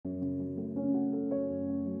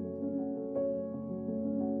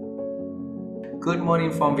Good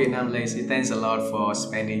morning from Vietnam, Lacey. Thanks a lot for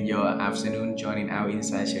spending your afternoon joining our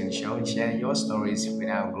Insight show and share your stories with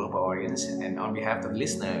our global audience. And on behalf of the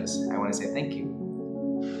listeners, I want to say thank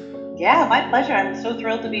you. Yeah, my pleasure. I'm so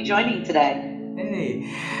thrilled to be joining today. Hey,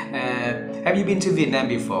 have you been to Vietnam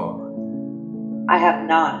before? I have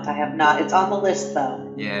not. I have not. It's on the list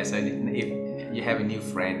though. Yeah, so if you have a new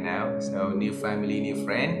friend now, so new family, new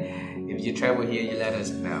friend, if you travel here, you let us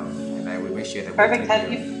know, and I will make sure that we Perfect. take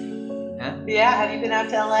Have you. you? Huh? Yeah. Have you been out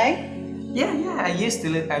to LA? Yeah. I used to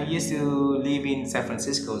live in San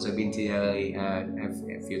Francisco, so I've been to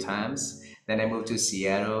LA a few times. Then I moved to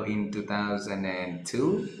Seattle in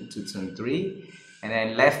 2002, 2003, and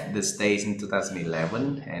I left the States in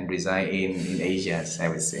 2011 and reside in Asia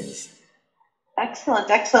ever since. Excellent.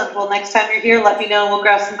 Excellent. Well, next time you're here, let me know. We'll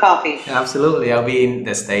grab some coffee. Absolutely, I'll be in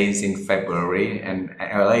the States in February, and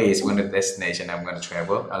LA is one of the destinations I'm going to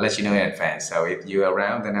travel. I'll let you know in advance. So if you're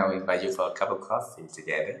around, then I'll invite you for a cup of coffee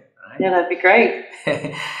together. All right? Yeah, that'd be great.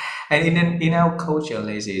 And in our culture,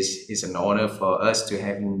 Lacey, it's an honor for us to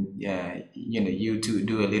have you to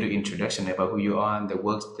do a little introduction about who you are and the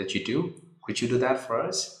work that you do. Could you do that for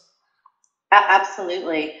us?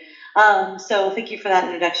 Absolutely. So thank you for that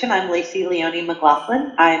introduction. I'm Lacey Leone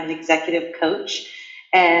Mclaughlin. I'm an executive coach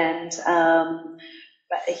and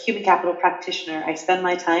a human capital practitioner. I spend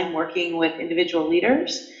my time working with individual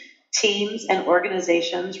leaders, teams, and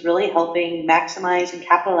organizations, really helping maximize and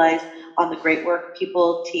capitalize on the great work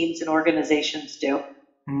people, teams, and organizations do.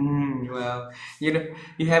 Well,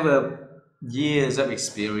 you have a years of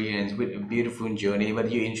experience with a beautiful journey,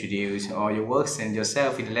 but you introduce all your works and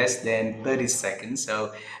yourself in less than 30 seconds.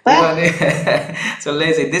 So we're Ah, gonna so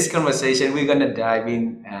let's say this conversation we're gonna dive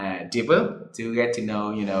in deeper to get to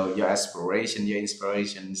know, your aspiration, your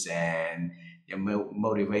inspirations and your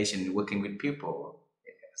motivation working with people.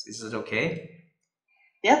 Is it okay?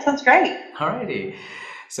 yeah, sounds great. Alrighty.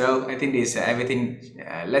 So I think this everything.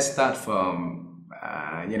 Let's start from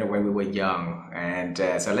when we were young, and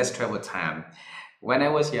so let's travel time. When I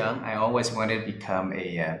was young, I always wanted to become a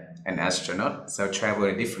an astronaut. So travel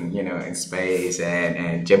a different, in space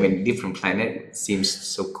and jumping different planet seems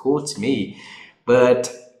so cool to me.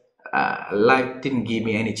 But life didn't give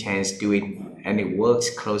me any chance doing any works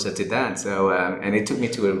closer to that. So and it took me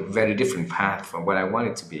to a very different path from what I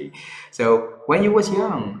wanted to be. So when you was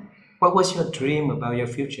young, what was your dream about your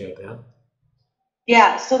future, Bill?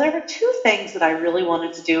 Yeah, so there were two things that I really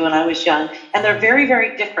wanted to do when I was young, and they're very,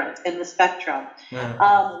 very different in the spectrum.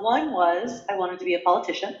 Yeah. One was I wanted to be a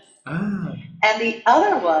politician, Ah. and the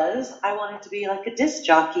other was I wanted to be like a disc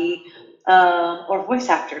jockey or voice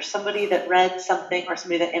actor, somebody that read something or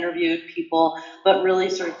somebody that interviewed people, but really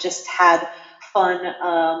sort of just had fun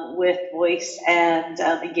with voice and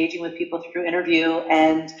engaging with people through interview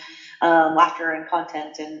and laughter and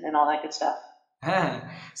content and all that good stuff. Ah.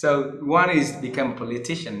 So one is become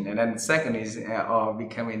politician, and then second is or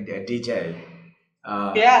becoming a DJ.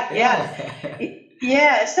 Yeah, yeah. Yeah.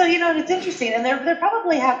 Yeah, so it's interesting, and they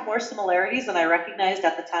probably have more similarities than I recognized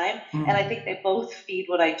at the time, and I think they both feed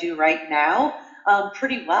what I do right now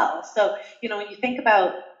pretty well. So when you think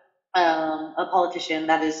about a politician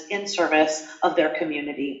that is in service of their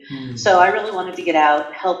community, so I really wanted to get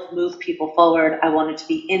out, help move people forward. I wanted to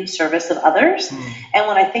be in service of others, and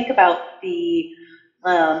when I think about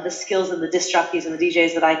the skills and the disc jockeys and the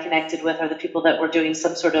DJs that I connected with, or the people that were doing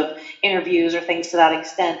some sort of interviews or things to that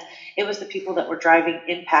extent, it was the people that were driving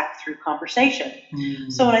impact through conversation.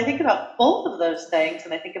 So when I think about both of those things,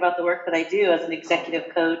 and I think about the work that I do as an executive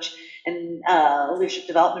coach and leadership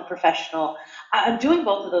development professional, I'm doing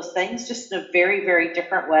both of those things just in a very, very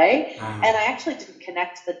different way. And I actually didn't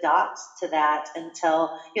connect the dots to that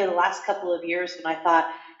until the last couple of years when I thought,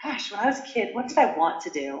 gosh, when I was a kid, what did I want to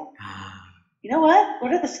do? You know what?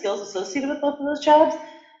 What are the skills associated with both of those jobs?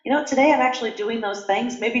 Today I'm actually doing those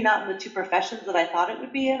things, maybe not in the two professions that I thought it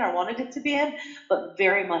would be in or wanted it to be in, but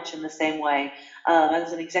very much in the same way.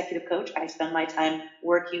 As an executive coach, I spend my time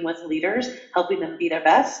working with leaders, helping them be their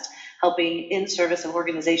best, helping in service of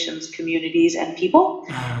organizations, communities, and people.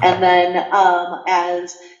 And then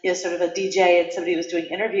as sort of a DJ and somebody who was doing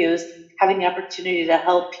interviews, having the opportunity to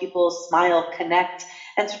help people smile, connect,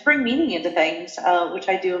 and to bring meaning into things, which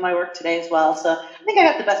I do in my work today as well. So I think I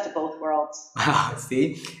got the best of both worlds. Wow,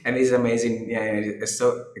 see, and it's amazing. Yeah, it's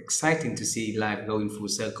so exciting to see life going full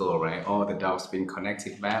circle, right? All the dots being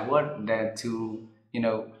connected back. What that to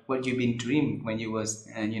what you've been dreaming when you was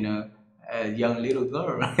a young little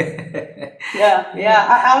girl. Yeah, Yeah.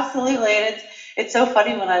 yeah, absolutely. And it's so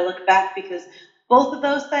funny when I look back because both of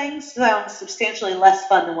those things sound substantially less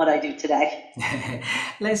fun than what I do today.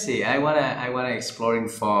 Let's see. I wanna exploring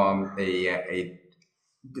from a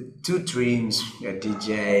the two dreams, a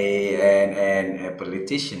DJ and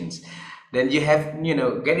politicians. Then you have,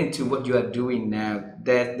 get into what you are doing now.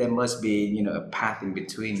 There must be, a path in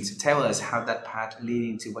between. So tell us how that path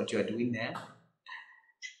leading to what you are doing now.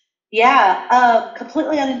 Yeah,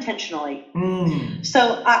 completely unintentionally. Mm.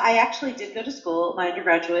 So I actually did go to school. My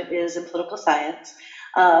undergraduate is in political science,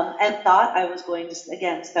 and thought I was going to,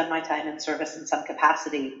 again, spend my time in service in some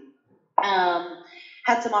capacity. Um,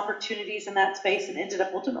 had some opportunities in that space and ended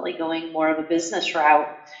up ultimately going more of a business route,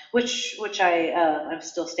 which I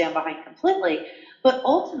still stand behind completely. But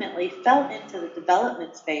ultimately fell into the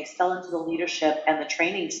development space, fell into the leadership and the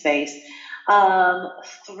training space um,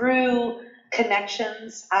 through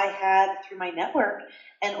connections I had through my network,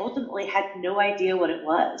 and ultimately had no idea what it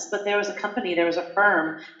was. But there was a company, there was a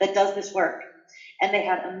firm that does this work, and they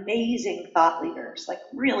had amazing thought leaders, like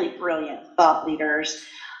really brilliant thought leaders,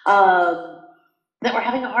 um, that were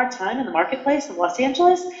having a hard time in the marketplace of Los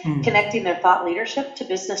Angeles, connecting their thought leadership to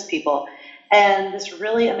business people. And this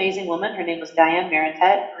really amazing woman, her name was Diane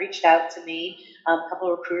Maritet, reached out to me. A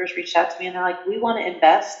couple of recruiters reached out to me, and they're like, we want to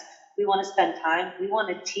invest, we want to spend time, we want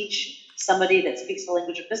to teach somebody that speaks the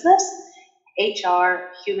language of business,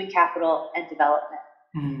 HR, human capital, and development.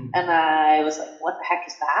 And I was like, what the heck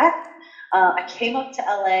is that? I came up to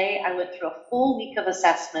LA, I went through a full week of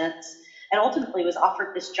assessments, and ultimately was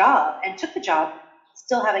offered this job and took the job,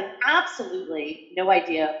 still having absolutely no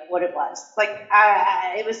idea what it was. Like,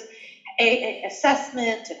 it was a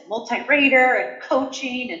assessment and multi-rater and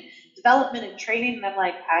coaching and development and training, and I'm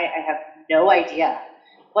like, I have no idea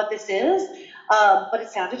what this is, but it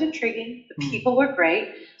sounded intriguing. The people were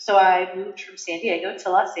great. So I moved from San Diego to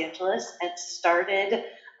Los Angeles and started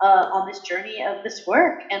on this journey of this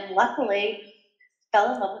work. And luckily,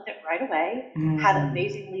 fell in love with it right away, had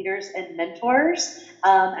amazing leaders and mentors,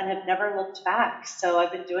 and have never looked back. So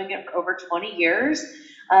I've been doing it for over 20 years,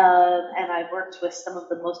 and I've worked with some of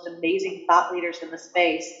the most amazing thought leaders in the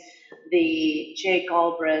space, the Jay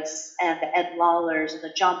Galbraiths and the Ed Lawlers and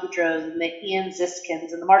the John Boudreaux and the Ian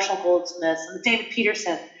Ziskins and the Marshall Goldsmiths and the David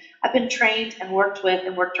Peterson. I've been trained and worked with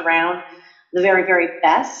and worked around the very, very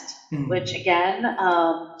best, which again,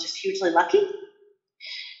 just hugely lucky,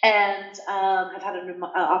 and have had an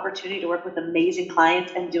opportunity to work with amazing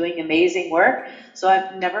clients and doing amazing work. So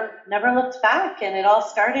I've never looked back, and it all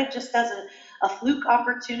started just as a fluke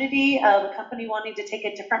opportunity of a company wanting to take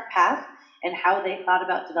a different path and how they thought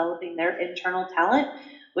about developing their internal talent,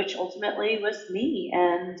 which ultimately was me.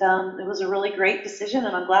 And it was a really great decision,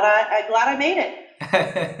 and I'm glad I made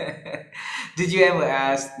it. Did you ever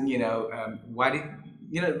ask, why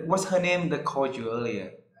did, what's her name that called you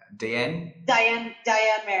earlier? Diane? Diane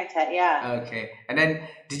Maritet, yeah. Okay. And then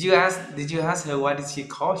did you ask her why did she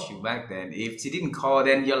call you back then? If she didn't call,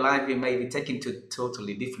 then your life will maybe taken to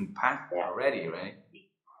totally different path Yeah. already, right?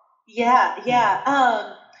 Yeah,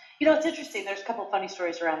 yeah. It's interesting. There's a couple of funny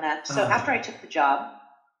stories around that. So after I took the job,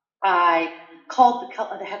 I called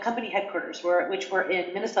the company headquarters, which were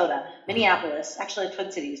in Minnesota, Minneapolis, actually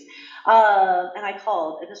Twin Cities. And I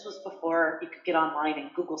called, and this was before you could get online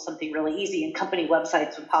and Google something really easy, and company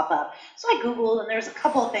websites would pop up. So I Googled, and there's a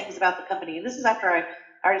couple of things about the company. And this is after I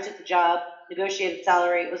already took the job, negotiated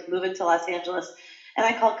salary, was moving to Los Angeles. And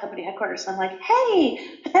I called company headquarters, and I'm like,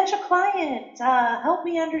 hey, potential client, help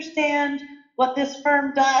me understand what this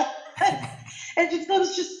firm does. And it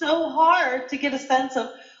was just so hard to get a sense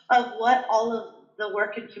of what all of the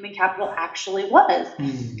work in human capital actually was.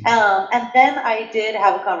 And then I did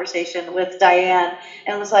have a conversation with Diane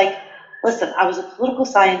and was like, listen, I was a political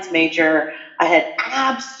science major. I had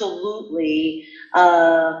absolutely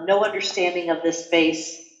no understanding of this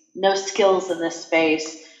space, no skills in this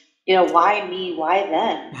space. Why me? Why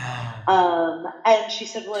then? And she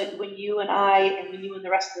said, well, when you and I, and when you and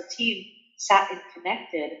the rest of the team sat and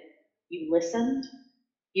connected, you listened,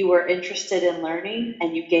 you were interested in learning,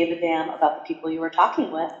 and you gave a damn about the people you were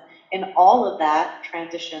talking with. And all of that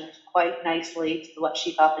transitioned quite nicely to what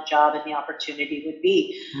she thought the job and the opportunity would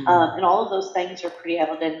be. And all of those things are pretty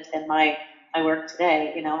evident in my work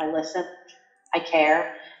today. I listen, I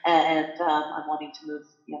care, and I'm wanting to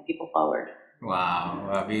move people forward. Wow,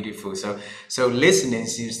 wow, beautiful. So listening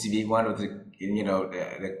seems to be one of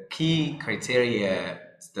the key criteria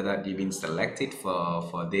that you've been selected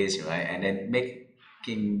for this, right? And then making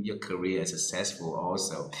your career successful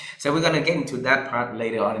also. So we're gonna get into that part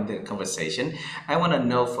later on in the conversation. I want to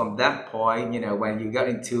know from that point, when you got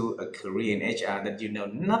into a career in HR that you know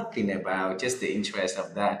nothing about, just the interest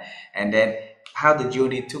of that, and then how the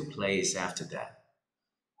journey took place after that.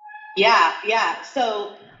 Yeah, yeah.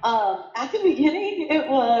 So at the beginning, it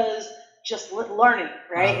was just learning,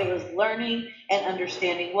 right? It Uh, was learning and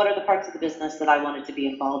understanding what are the parts of the business that I wanted to be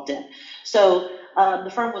involved in. So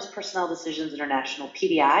the firm was Personnel Decisions International,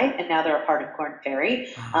 PDI, and now they're a part of Korn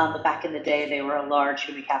Ferry. But back in the day, they were a large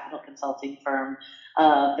human capital consulting firm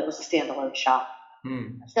that was a standalone shop.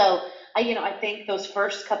 So I think those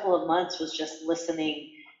first couple of months was just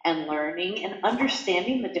listening and learning and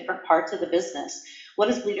understanding the different parts of the business. What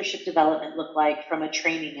does leadership development look like from a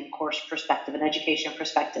training and course perspective, an education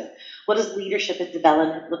perspective? What does leadership and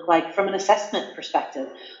development look like from an assessment perspective?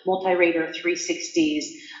 Multi-rater 360s,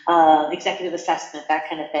 executive assessment, that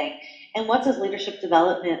kind of thing. And what does leadership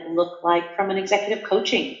development look like from an executive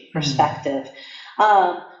coaching perspective?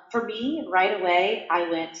 For me, right away, I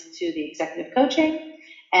went to the executive coaching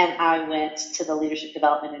and I went to the leadership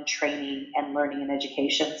development and training and learning and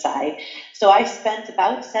education side. So I spent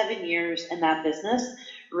about 7 years in that business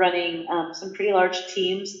running some pretty large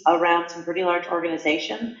teams around some pretty large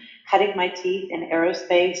organizations, cutting my teeth in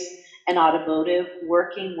aerospace and automotive,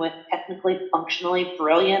 working with technically, functionally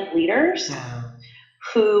brilliant leaders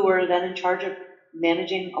who were then in charge of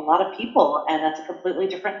managing a lot of people, and that's a completely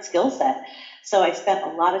different skill set. So I spent a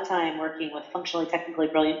lot of time working with functionally, technically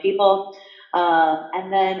brilliant people.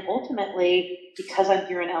 And then ultimately, because I'm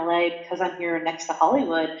here in LA, because I'm here next to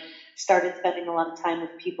Hollywood, started spending a lot of time with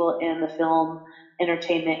people in the film,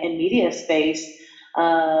 entertainment, and media space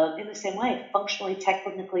in the same way. Functionally,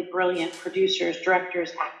 technically brilliant producers,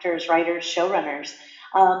 directors, actors, writers, showrunners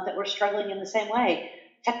that were struggling in the same way.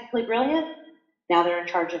 Technically brilliant, now they're in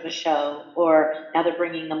charge of a show, or now they're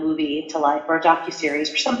bringing a movie to life, or a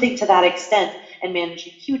docuseries, or something to that extent, and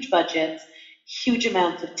managing huge budgets, huge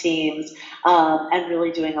amounts of teams, and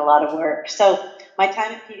really doing a lot of work. So my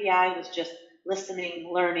time at PDI was just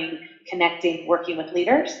listening, learning, connecting, working with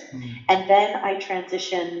leaders. And then I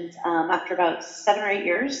transitioned after about 7 or 8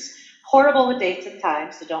 years, horrible with dates and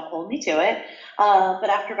times, so don't hold me to it. But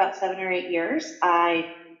after about 7 or 8 years,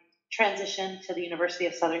 I transitioned to the University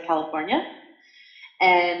of Southern California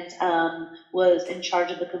and was in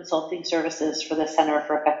charge of the consulting services for the Center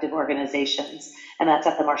for Effective Organizations, and that's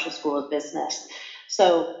at the Marshall School of Business.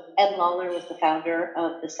 So Ed Lawler was the founder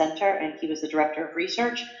of the center, and he was the director of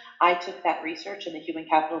research. I took that research in the human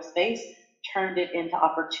capital space, turned it into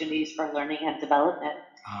opportunities for learning and development.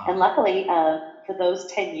 And luckily, for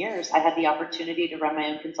those 10 years, I had the opportunity to run my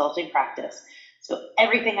own consulting practice. So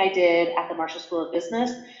everything I did at the Marshall School of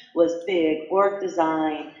Business was big org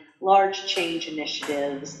design, large change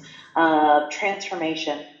initiatives,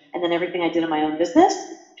 transformation, and then everything I did in my own business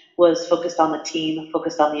was focused on the team,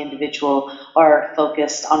 focused on the individual, or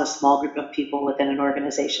focused on a small group of people within an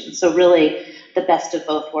organization. So really the best of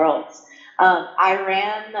both worlds. I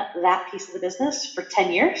ran that piece of the business for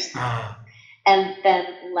 10 years and then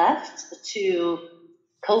left to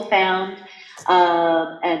co-found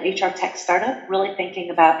an HR tech startup, really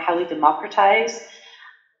thinking about how we democratize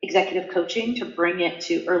executive coaching to bring it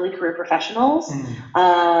to early career professionals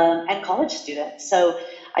and college students. So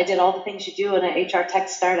I did all the things you do in an HR tech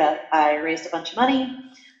startup. I raised a bunch of money.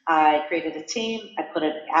 I created a team. I put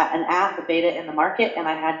an app, a beta in the market, and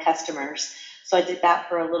I had customers. So I did that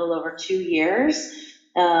for a little over 2 years.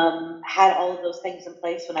 Had all of those things in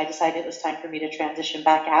place when I decided it was time for me to transition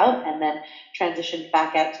back out, and then transitioned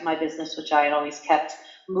back out to my business, which I had always kept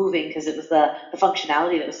moving because it was the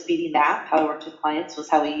functionality that was feeding the app. How I worked with clients was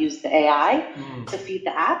how we used the AI to feed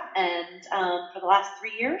the app. And for the last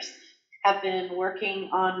 3 years, have been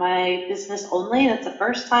working on my business only, and it's the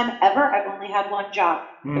first time ever I've only had one job.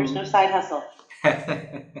 There's no side hustle.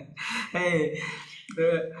 Hey,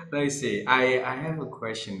 let's see. I have a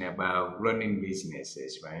question about running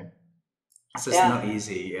businesses, right? So it's not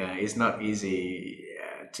easy. It's not easy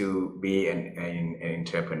to be an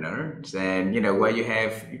entrepreneur. And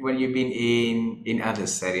when you've been in other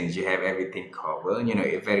settings, you have everything covered.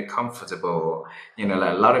 You're very comfortable. Like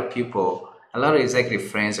a lot of people, a lot of executive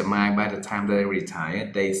friends of mine, by the time they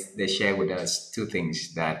retire, they share with us two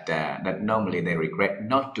things that normally they regret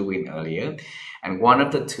not doing earlier. And one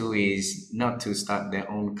of the two is not to start their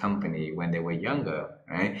own company when they were younger,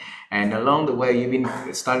 right? And along the way, you've been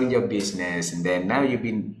starting your business, and then now you've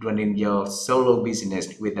been running your solo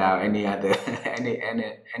business without any other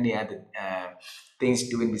any other things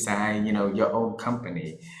doing beside your own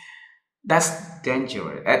company. That's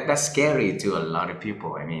dangerous. That's scary to a lot of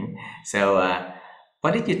people. I mean, so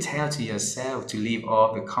what did you tell to yourself to leave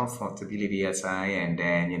all the comfortability aside and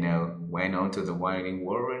then went on to the winding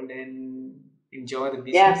world and then enjoy the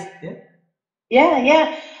business?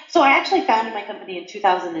 Yeah. So I actually founded my company in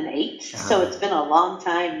 2008. So it's been a long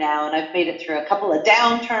time now, and I've made it through a couple of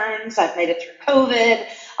downturns. I've made it through COVID.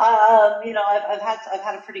 I've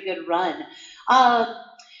had a pretty good run. Um,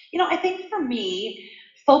 I think for me,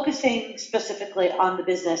 focusing specifically on the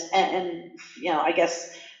business I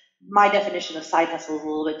guess my definition of side hustle is a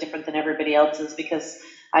little bit different than everybody else's because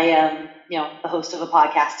I am, the host of a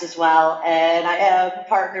podcast as well, and I am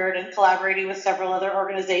partnered and collaborating with several other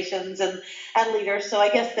organizations and leaders. So I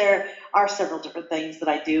guess there are several different things that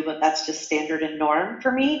I do, but that's just standard and norm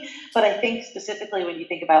for me. But I think specifically when you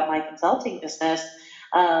think about my consulting business,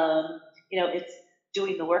 it's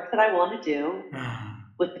doing the work that I want to do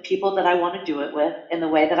with the people that I want to do it with in the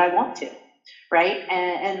way that I want to, right?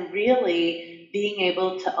 And really being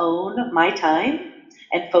able to own my time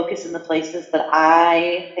and focus in the places that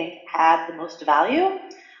I think had the most value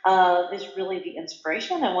is really the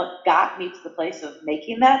inspiration and what got me to the place of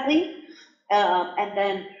making that leap. And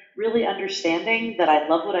then really understanding that I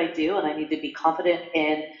love what I do and I need to be confident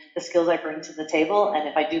in the skills I bring to the table. And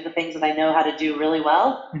if I do the things that I know how to do really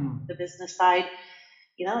well, the business side,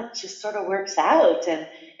 it just sort of works out. And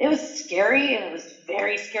it was scary, and it was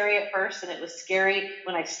very scary at first, and it was scary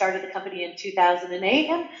when I started the company in 2008.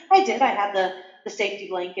 And I had the safety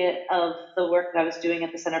blanket of the work that I was doing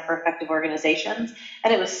at the Center for Effective Organizations.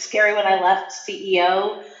 And it was scary when I left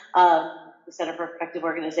CEO, the Center for Effective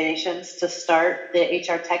Organizations, to start the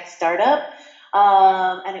HR tech startup.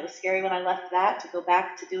 And it was scary when I left that to go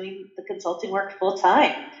back to doing the consulting work full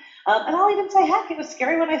time. And I'll even say, heck, it was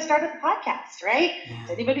scary when I started the podcast, right?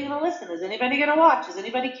 Is anybody going to listen? Is anybody going to watch? Does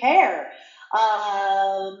anybody care?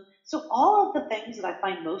 So all of the things that I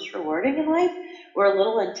find most rewarding in life were a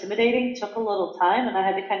little intimidating, took a little time, and I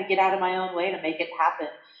had to kind of get out of my own way to make it happen,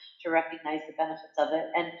 to recognize the benefits of it.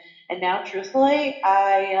 And now, truthfully,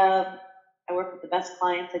 I work with the best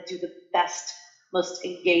clients. I do the best, most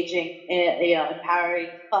engaging, empowering,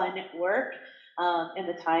 fun work in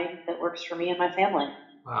the time that works for me and my family.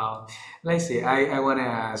 Wow. Lacey, I want to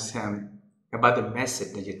ask about the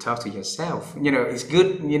message that you talk to yourself. It's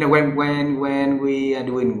good, when we are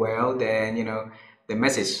doing well, then, the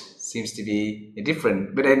message seems to be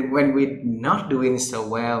different. But then when we're not doing so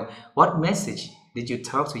well, what message did you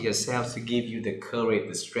talk to yourself to give you the courage,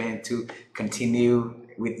 the strength to continue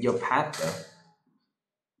with your path though?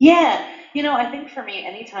 Yeah, I think for me,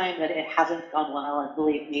 anytime that it hasn't gone well, and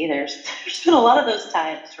believe me, there's been a lot of those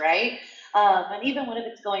times, right? And even when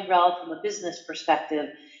it's going well from a business perspective,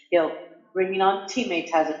 you know, bringing on teammates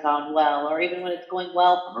hasn't gone well, or even when it's going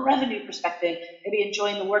well from a revenue perspective, maybe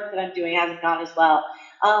enjoying the work that I'm doing hasn't gone as well.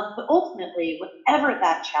 But ultimately, whatever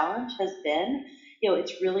that challenge has been,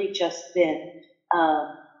 it's really just been,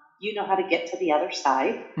 how to get to the other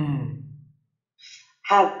side,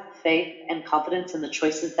 have faith and confidence in the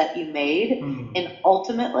choices that you made, and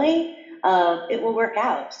ultimately, it will work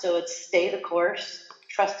out. So it's stay the course,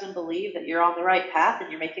 trust and believe that you're on the right path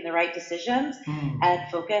and you're making the right decisions,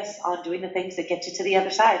 and focus on doing the things that get you to the other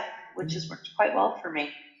side, which has worked quite well for me.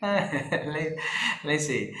 Let's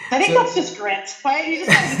see. I think that's just grit, right? You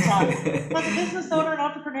just gotta be tough. As a business owner and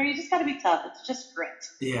entrepreneur, you just gotta be tough. It's just grit.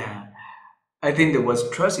 Yeah. I think the word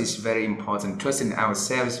trust is very important. Trust in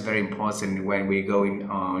ourselves is very important when we're going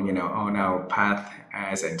on, on our path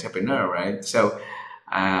as an entrepreneur, right? So,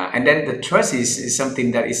 and then the trust is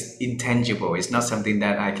something that is intangible. It's not something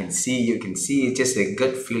that I can see, you can see. It's just a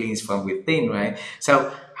good feelings from within, right?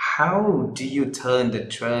 So, how do you turn the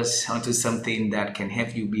trust onto something that can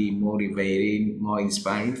help you be motivating, more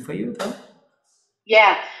inspiring for you, though?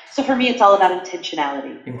 Yeah. So for me, it's all about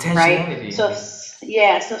intentionality, right? Intentionality. So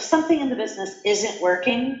if something in the business isn't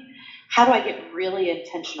working, how do I get really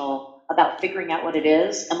intentional about figuring out what it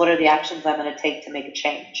is and what are the actions I'm going to take to make a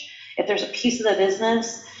change? If there's a piece of the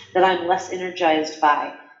business that I'm less energized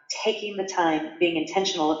by, taking the time, being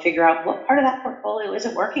intentional to figure out what part of that portfolio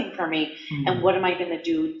isn't working for me and what am I going to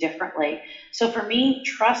do differently. So for me,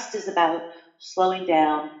 trust is about slowing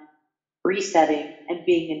down, resetting, and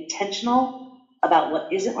being intentional about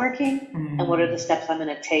what isn't working and what are the steps I'm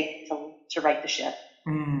going to take to right the ship.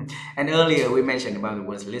 And earlier we mentioned about the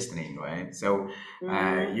word listening, right? So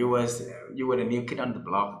you were the new kid on the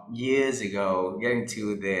block years ago, getting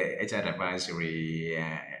to the HR advisory,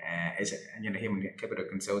 as human capital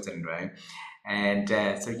consultant, right? And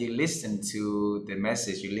so you listen to the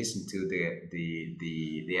message, you listen to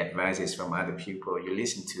the advices from other people, you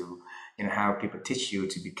listen to how people teach you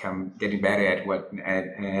to become getting better at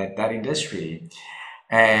at that industry,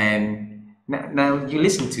 and now you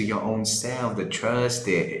listen to your own self, the trust,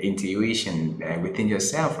 the intuition within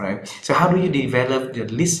yourself, right? So how do you develop the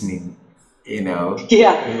listening?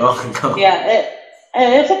 Yeah, Long ago. yeah,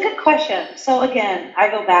 it's a good question. So again, I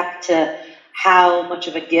go back to how much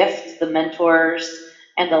of a gift the mentors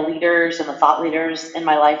and the leaders and the thought leaders in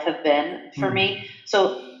my life have been for me.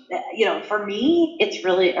 So, for me, it's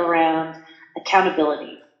really around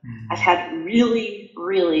accountability. I've Mm. had really,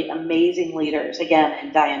 really amazing leaders, again,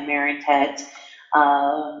 and Diane Marentet,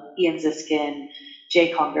 Ian Ziskin,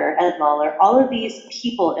 Jay Conger, Ed Lawler, all of these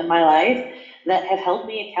people in my life that have held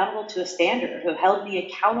me accountable to a standard, who have held me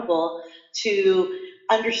accountable to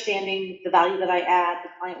understanding the value that I add, the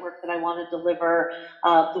client work that I want to deliver,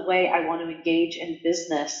 the way I want to engage in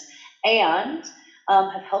business, and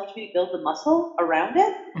have helped me build the muscle around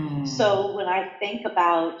it. Mm. So when I think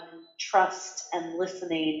about trust and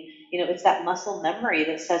listening, it's that muscle memory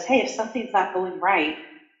that says, hey, if something's not going right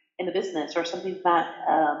in the business or something's not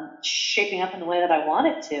shaping up in the way that I want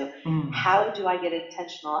it to, Mm. how do I get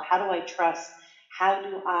intentional? How do I trust? How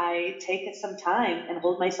do I take it some time and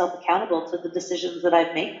hold myself accountable to the decisions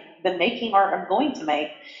that been making or I'm going to make?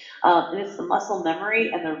 And it's the muscle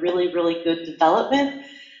memory and the really, really good development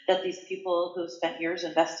that these people who have spent years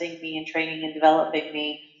investing in me and training and developing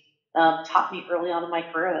me taught me early on in my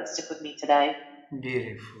career that stick with me today.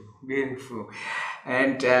 Beautiful, beautiful.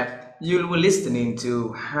 And you were listening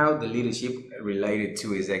to how the leadership related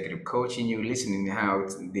to executive coaching. You were listening to how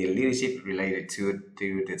the leadership related to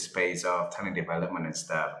the space of talent development and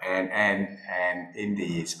stuff, and in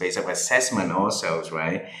the space of assessment also,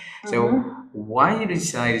 right? So Mm-hmm. why you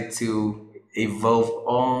decided to evolve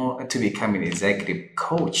on to become an executive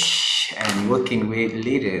coach and working with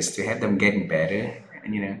leaders to help them getting better,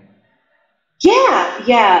 and Yeah,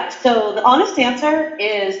 yeah. So the honest answer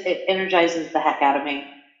is it energizes the heck out of me.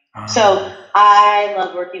 So Ah. I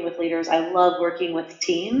love working with leaders. I love working with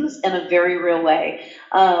teams in a very real way.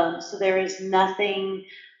 So there is nothing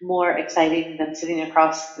more exciting than sitting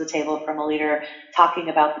across the table from a leader, talking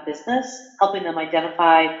about the business, helping them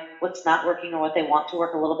identify what's not working or what they want to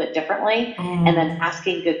work a little bit differently, and then Mm.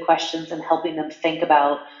 asking good questions and helping them think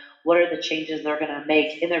about what are the changes they're going to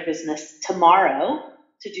make in their business tomorrow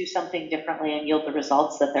to do something differently and yield the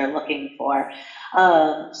results that they're looking for.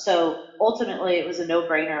 So ultimately, it was a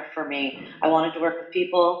no-brainer for me. I wanted to work with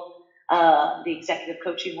people. The executive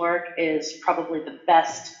coaching work is probably the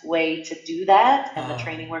best way to do that, and the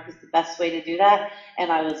training work is the best way to do that.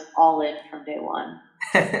 And I was all in from day one.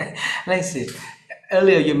 Lacey,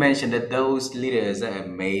 earlier you mentioned that those leaders are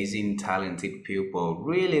amazing, talented people,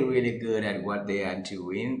 really, really good at what they are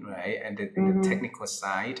doing, right? And in the Mm-hmm. technical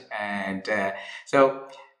side. And so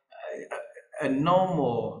a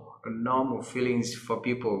normal feelings for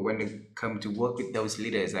people when they come to work with those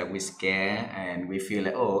leaders that we scare and we feel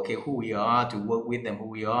like, oh, okay, who we are to work with them, who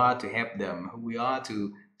we are to help them, who we are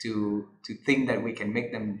to think that we can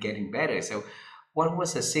make them getting better. So what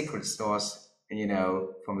was the secret sauce,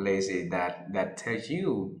 from Lazy that tells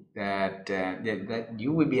you that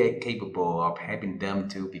you will be capable of helping them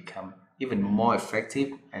to become even more effective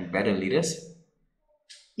and better leaders?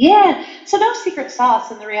 Yeah, so no secret sauce,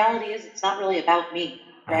 and the reality is it's not really about me,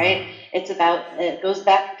 right? Ah. It goes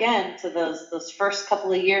back again to those first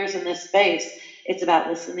couple of years in this space. It's about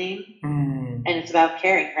listening Mm. and it's about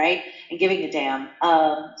caring, right? And giving a damn.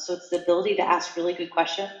 So it's the ability to ask really good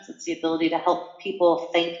questions. It's the ability to help people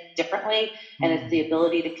think differently, and it's the Mm.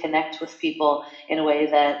 ability to connect with people in a way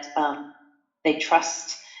that they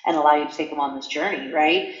trust and allow you to take them on this journey,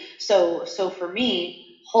 right? So for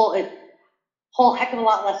me, whole heck of a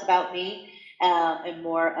lot less about me and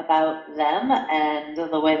more about them and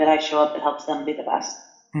the way that I show up that helps them be the best.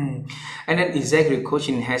 Mm. And then executive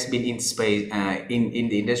coaching has been in space in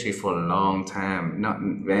the industry for a long time, not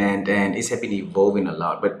and it has been evolving a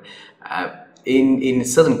lot. But in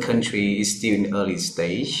certain countries, it's still in early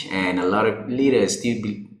stage, and a lot of leaders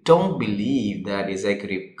don't believe that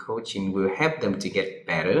executive coaching will help them to get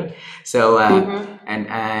better. So Mm-hmm.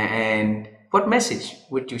 and what message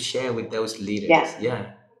would you share with those Yeah. leaders? Yeah.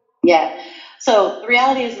 Yeah. So the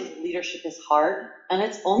reality is leadership is hard and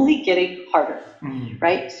it's only getting harder, Mm.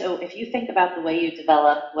 right? So if you think about the way you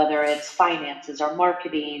develop, whether it's finances or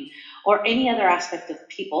marketing or any other aspect of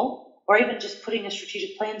people, or even just putting a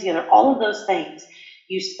strategic plan together, all of those things,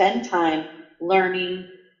 you spend time learning,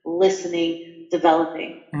 listening,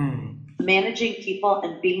 developing, Mm. managing people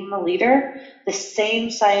and being the leader, the same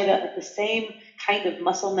kind of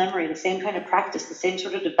muscle memory, the same kind of practice, the same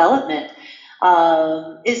sort of development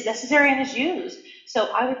is necessary and is used. So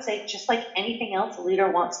I would say, just like anything else a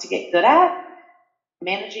leader wants to get good at,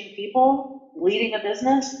 managing people, leading a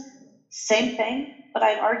business, same thing. But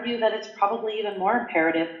I'd argue that it's probably even more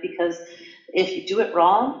imperative because if you do it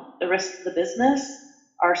wrong, the risks of the business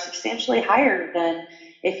are substantially higher than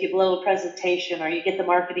if you blow a presentation or you get the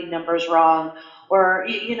marketing numbers wrong or,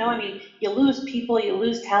 I mean, you lose people, you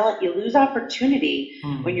lose talent, you lose opportunity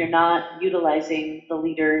when Mm. you're not utilizing the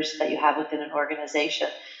leaders that you have within an organization.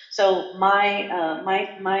 So my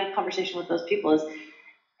conversation with those people is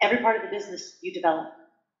every part of the business you develop.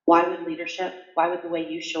 Why would leadership, why would the way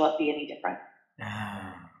you show up be any different?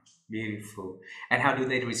 Ah, beautiful. And how do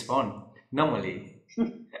they respond normally?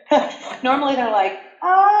 Normally they're like,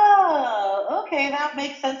 oh, okay, that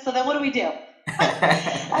makes sense. So then what do we do?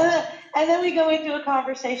 And then we go into a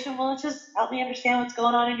conversation. Well, just help me understand what's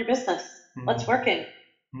going on in your business. What's Hmm, working?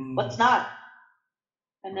 What's hmm. not?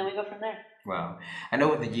 And then we go from there. Wow. I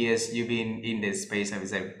know over the years you've been in this space. I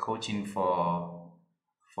was like coaching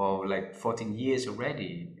for like 14 years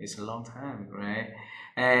already. It's a long time, right?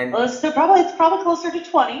 Well, And it's probably closer to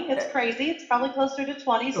 20. It's crazy. It's probably closer to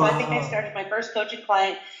 20. So I think I wow. started my first coaching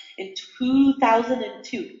client in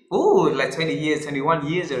 2002. Oh, like 20 years, 21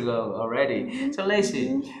 years ago already. Mm-hmm. So Lacey,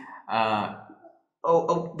 Mm-hmm. uh,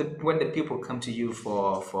 when the people come to you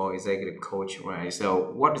for executive coach, right?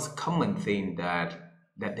 So what is a common thing that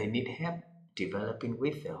they need help developing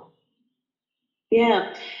with them?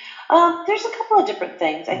 Yeah. There's a couple of different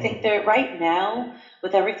things. I think Mm, that right now,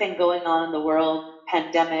 with everything going on in the world,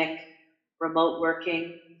 pandemic, remote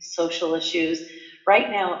working, social issues, right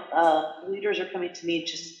now, leaders are coming to me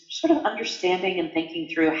just sort of understanding and thinking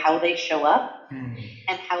through how they show up mm,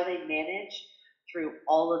 and how they manage through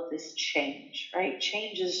all of this change, right?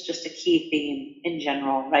 Change is just a key theme in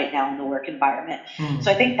general right now in the work environment.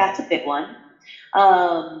 So I mm, think that's a big one.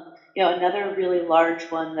 Another really large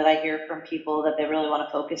one that I hear from people that they really want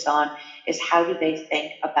to focus on is how do they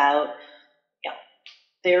think about you know,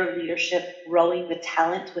 their leadership growing the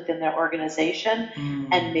talent within their organization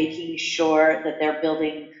and mm, making sure that they're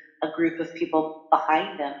building a group of people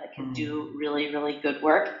behind them that can mm, do really, really good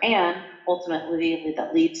work and ultimately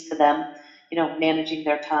that leads to them, managing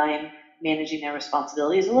their time, managing their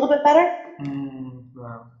responsibilities a little bit better.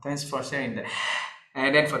 Wow, thanks for sharing that.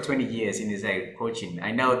 And then for 20 years in this coaching,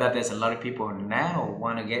 I know that there's a lot of people now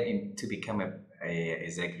want to get in to become a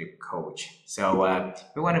executive coach. So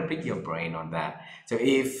we want to pick your brain on that. So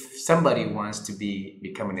if somebody wants to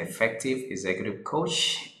become an effective executive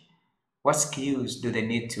coach, what skills do they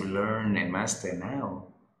need to learn and master now?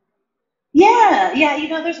 Yeah, yeah,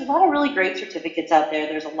 there's a lot of really great certificates out there.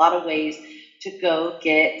 There's a lot of ways to go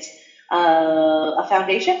get a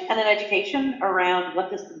foundation and an education around what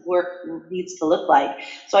this work needs to look like.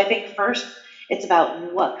 So I think first it's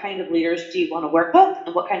about what kind of leaders do you want to work with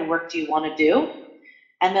and what kind of work do you want to do.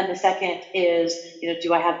 And then the second is,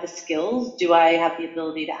 do I have the skills? Do I have the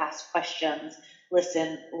ability to ask questions,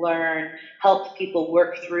 listen, learn, help people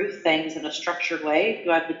work through things in a structured way?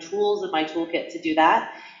 Do I have the tools in my toolkit to do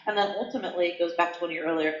that? And then ultimately, it goes back to one of your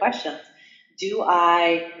earlier questions. Do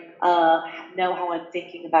I know how I'm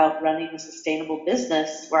thinking about running a sustainable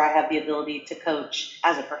business where I have the ability to coach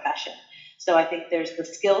as a profession? So I think there's the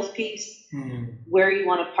skills piece, Hmm. where you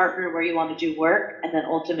want to partner, where you want to do work, and then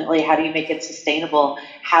ultimately, how do you make it sustainable?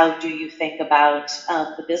 How do you think about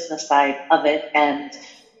the business side of it, and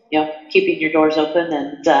keeping your doors open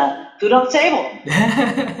and food on the table?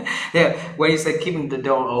 Yeah, when you said keeping the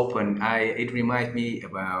door open, it reminds me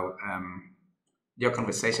about your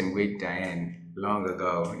conversation with Diane long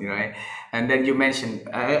ago, right? And then you mentioned,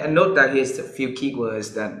 I note that here's a few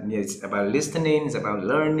keywords that it's about listening, it's about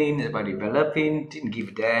learning, it's about developing, didn't give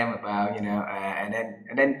a damn about, and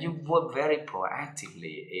then you work very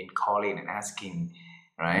proactively in calling and asking,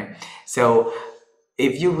 right? So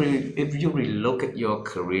if you really look at your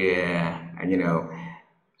career, and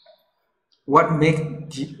what make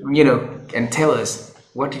and tell us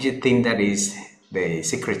what do you think that is the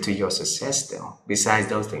secret to your success though, besides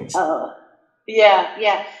those things? Oh, yeah,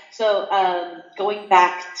 yeah. So going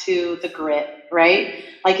back to the grit, right?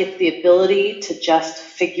 Like it's the ability to just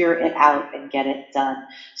figure it out and get it done.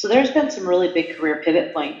 So there's been some really big career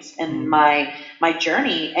pivot points in Mm, my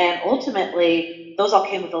journey, and ultimately those all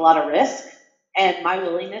came with a lot of risk and my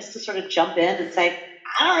willingness to sort of jump in and say,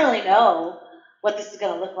 I don't really know what this is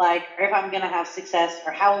going to look like, or if I'm going to have success,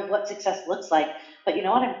 or what success looks like. But you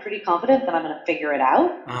know what? I'm pretty confident that I'm going to figure it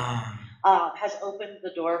out. ah, Has opened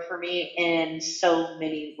the door for me in so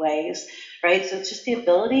many ways, right? So it's just the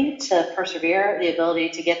ability to persevere, the ability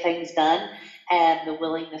to get things done, and the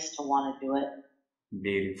willingness to want to do it.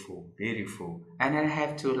 beautiful, beautiful. And I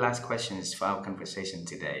have two last questions for our conversation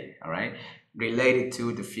today. All right, related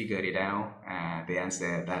to the figure it out, the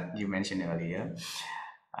answer that you mentioned earlier.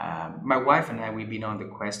 My wife and I, we've been on the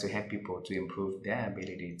quest to help people to improve their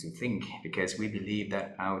ability to think because we believe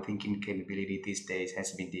that our thinking capability these days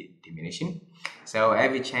has been diminishing. So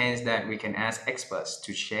every chance that we can ask experts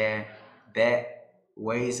to share their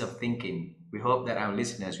ways of thinking, we hope that our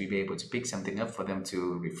listeners will be able to pick something up for them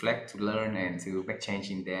to reflect, to learn, and to make change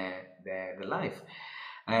in their life.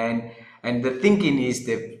 And and the thinking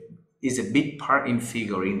is a big part in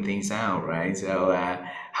figuring things out, right? So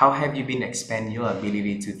How have you been expanding your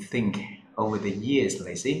ability to think over the years,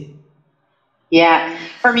 Lacey? Yeah,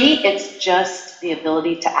 for me, it's just the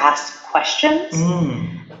ability to ask questions.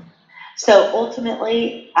 Mm. So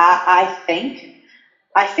ultimately, I think.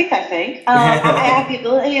 I have the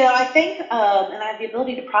ability, I think, and I have the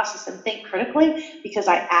ability to process and think critically because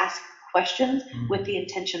I ask questions with Mm. the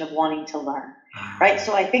intention of wanting to learn, right? Ah.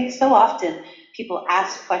 So I think so often people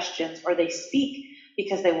ask questions or they speak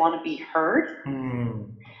because they want to be heard.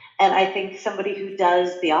 Mm. And I think somebody who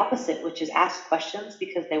does the opposite, which is ask questions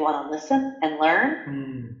because they want to listen and learn,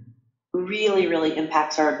 Mm. really, really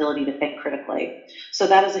impacts our ability to think critically. So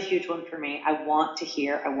that is a huge one for me. I want to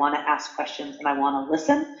hear, I want to ask questions, and I want to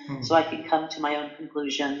listen so I Mm. can come to my own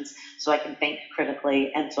conclusions, so I can think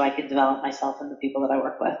critically, and so I can develop myself and the people that I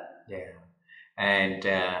work with. Yeah.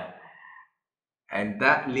 And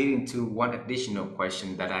that leading to one additional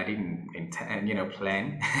question that I didn't intend,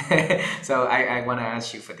 plan. So I want to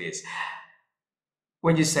ask you for this.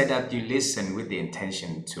 When you say that you listen with the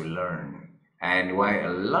intention to learn, and why a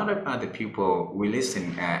lot of other people will listen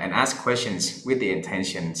and ask questions with the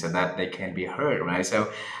intention so that they can be heard, right? So,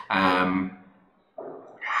 um,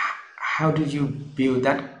 how do you build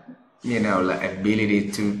that, like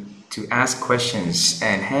ability to ask questions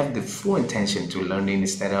and have the full intention to learning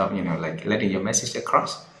instead of, like letting your message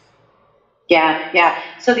across? Yeah, yeah.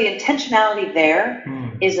 So the intentionality there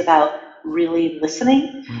Mm. is about really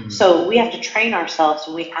listening. Mm. So we have to train ourselves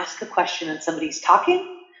when we ask a question and somebody's talking,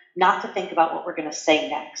 not to think about what we're going to say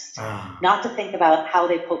next, Ah. not to think about how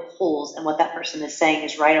they poke holes and what that person is saying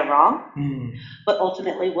is right or wrong, Mm. but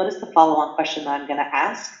ultimately, what is the follow on question that I'm going to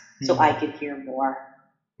ask so I Mm. can hear more?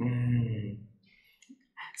 Mm.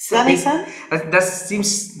 Does So that make this sense? that seems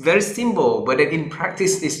very simple, but then in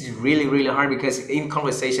practice, it's really really hard because in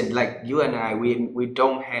conversation, like you and I, we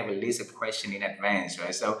don't have a list of questions in advance,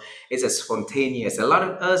 right? So it's a spontaneous. A lot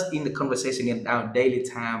of us in the conversation in our daily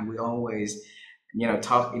time, we always,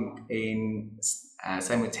 talk in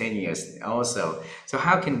simultaneous also. So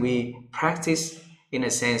how can we practice in a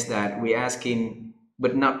sense that we're asking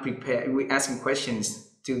but not prepare? We're asking questions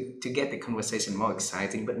to get the conversation more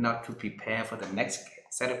exciting, but not to prepare for the next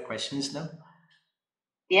set of questions, no?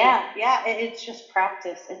 Yeah, yeah, it's just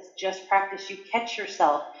practice. It's just practice. You catch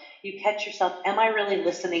yourself. You catch yourself. Am I really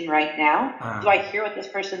listening right now? Do I Ah. hear what this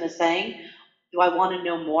person is saying? Do I want to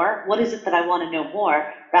know more? What is it that I want to know more?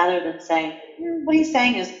 Rather than saying, what he's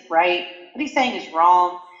saying is right, what he's saying is wrong.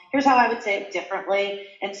 Here's how I would say it differently.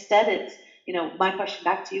 Instead, it's, my question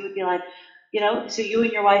back to you would be like, so you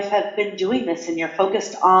and your wife have been doing this and you're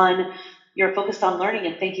focused on learning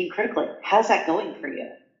and thinking critically. How's that going for you?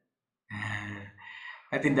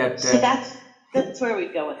 I think that So that's where we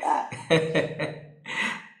go with that.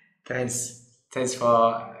 thanks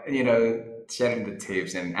for sharing the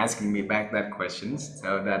tips and asking me back that questions,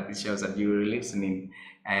 so that it shows that you're listening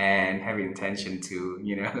and have intention to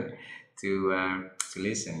to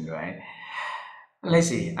listen, right?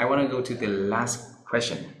 Lacey, I want to go to the last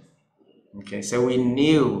question. Okay, so we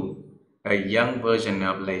knew a young version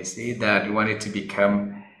of Lacey that wanted to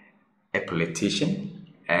become a politician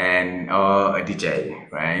and or a DJ,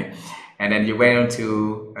 right? And then you went on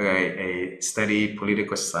to study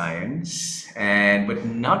political science, and but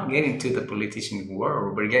not getting to the politician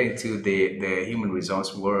world, but getting to the human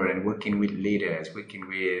resource world and working with leaders, working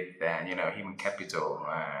with human capital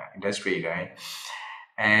industry, right?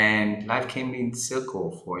 And life came in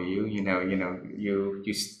circle for you.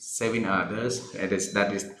 You serving others, and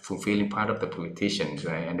that is fulfilling part of the politicians,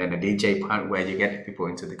 right? And then the DJ part where you get people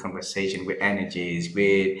into the conversation with energies,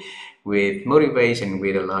 with motivation,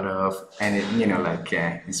 with a lot of and like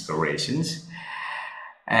inspirations.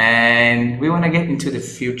 And we want to get into the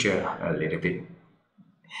future a little bit.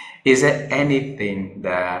 Is there anything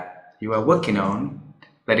that you are working on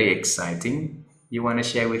very exciting you want to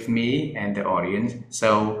share with me and the audience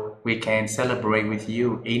so we can celebrate with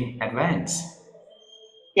you in advance?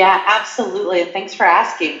 Yeah, absolutely. And thanks for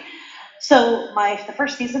asking. So the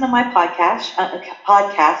first season of my podcast,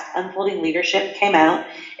 Unfolding Leadership, came out.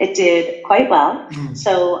 It did quite well. Mm.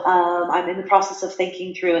 So I'm in the process of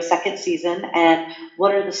thinking through a second season and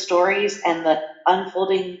what are the stories and the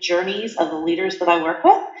unfolding journeys of the leaders that I work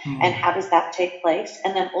with, and Mm. how does that take place?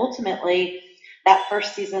 And then ultimately, that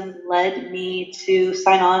first season led me to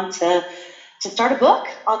sign on to start a book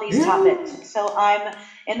on these Yeah. topics. So I'm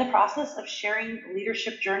in the process of sharing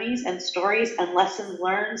leadership journeys and stories and lessons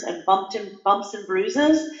learned and bumps and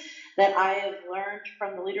bruises that I have learned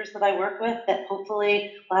from the leaders that I work with that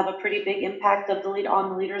hopefully will have a pretty big impact on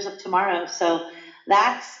the leaders of tomorrow. So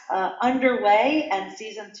that's underway, and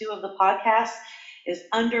season 2 of the podcast is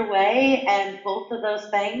underway, and both of those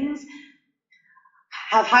things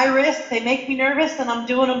have high risk, they make me nervous, and I'm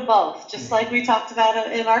doing them both, just like we talked about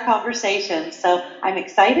in our conversation. So I'm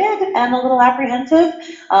excited and a little apprehensive,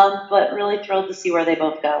 but really thrilled to see where they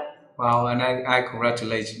both go. Wow, and I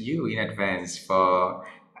congratulate you in advance for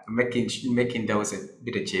making those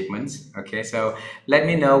big achievements. Okay, so let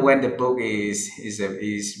me know when the book is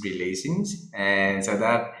releasing, and so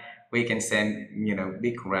that we can send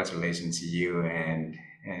big congratulations to you and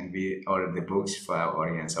we order the books for our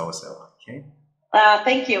audience also. Okay.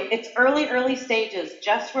 Thank you. It's early, early stages.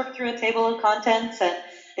 Just worked through a table of contents, and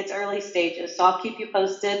it's early stages. So I'll keep you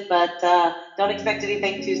posted, but don't expect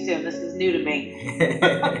anything too soon. This is new to me.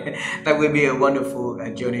 That will be a wonderful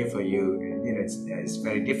journey for you. It's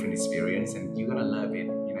very different experience, and you're gonna love it.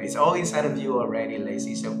 It's all inside of you already,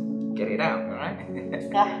 Lacey. So get it out, all right?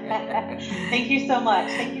 Thank you so much.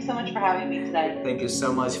 Thank you so much for having me today. Thank you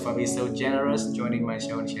so much for being so generous, joining my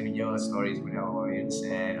show and sharing your stories with our audience,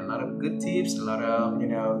 and a lot of good tips, a lot of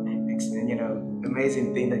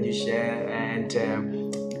amazing things that you share,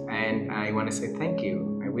 and I want to say thank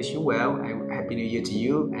you. I wish you well. Happy New Year to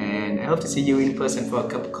you, and I hope to see you in person for a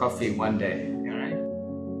cup of coffee one day.